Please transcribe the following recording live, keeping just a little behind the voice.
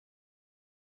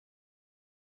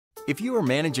If you are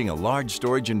managing a large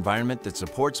storage environment that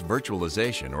supports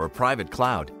virtualization or a private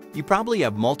cloud, you probably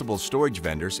have multiple storage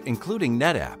vendors, including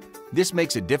NetApp. This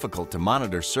makes it difficult to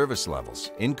monitor service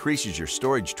levels, increases your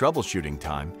storage troubleshooting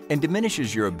time, and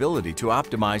diminishes your ability to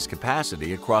optimize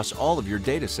capacity across all of your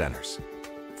data centers.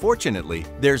 Fortunately,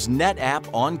 there's NetApp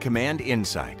OnCommand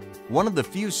Insight, one of the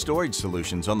few storage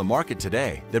solutions on the market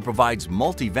today that provides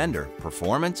multi-vendor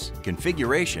performance,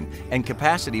 configuration, and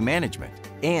capacity management,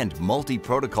 and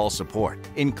multi-protocol support,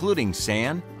 including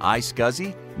SAN,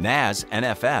 iSCSI, NAS,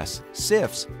 NFS,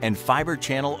 CIFS, and Fiber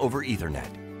Channel over Ethernet.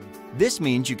 This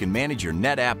means you can manage your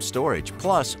NetApp storage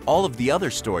plus all of the other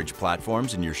storage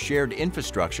platforms in your shared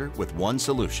infrastructure with one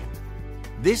solution.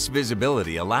 This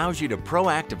visibility allows you to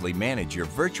proactively manage your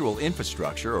virtual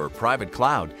infrastructure or private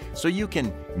cloud so you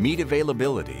can meet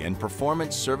availability and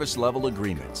performance service level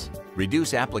agreements,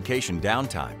 reduce application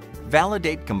downtime,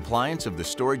 validate compliance of the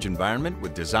storage environment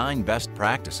with design best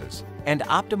practices, and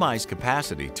optimize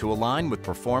capacity to align with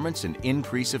performance and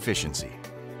increase efficiency.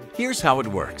 Here's how it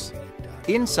works.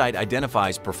 Insight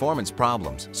identifies performance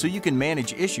problems so you can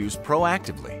manage issues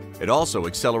proactively. It also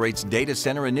accelerates data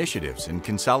center initiatives and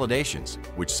consolidations,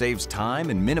 which saves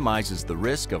time and minimizes the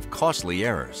risk of costly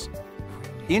errors.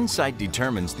 Insight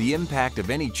determines the impact of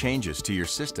any changes to your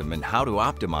system and how to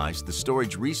optimize the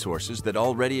storage resources that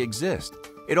already exist.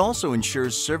 It also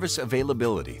ensures service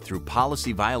availability through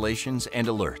policy violations and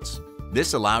alerts.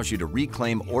 This allows you to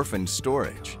reclaim orphaned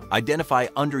storage, identify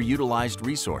underutilized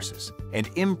resources, and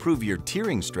improve your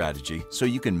tiering strategy so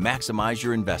you can maximize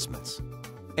your investments.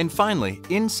 And finally,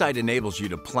 Insight enables you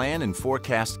to plan and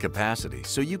forecast capacity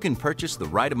so you can purchase the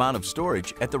right amount of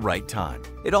storage at the right time.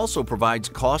 It also provides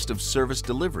cost of service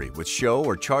delivery with show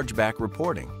or chargeback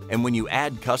reporting. And when you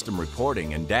add custom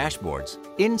reporting and dashboards,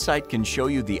 Insight can show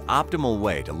you the optimal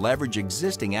way to leverage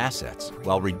existing assets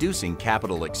while reducing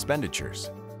capital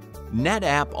expenditures.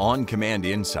 NetApp OnCommand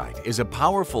Insight is a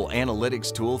powerful analytics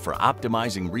tool for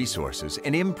optimizing resources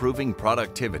and improving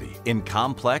productivity in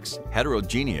complex,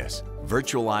 heterogeneous,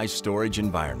 virtualized storage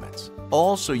environments,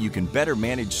 all so you can better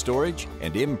manage storage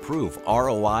and improve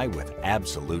ROI with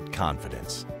absolute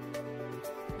confidence.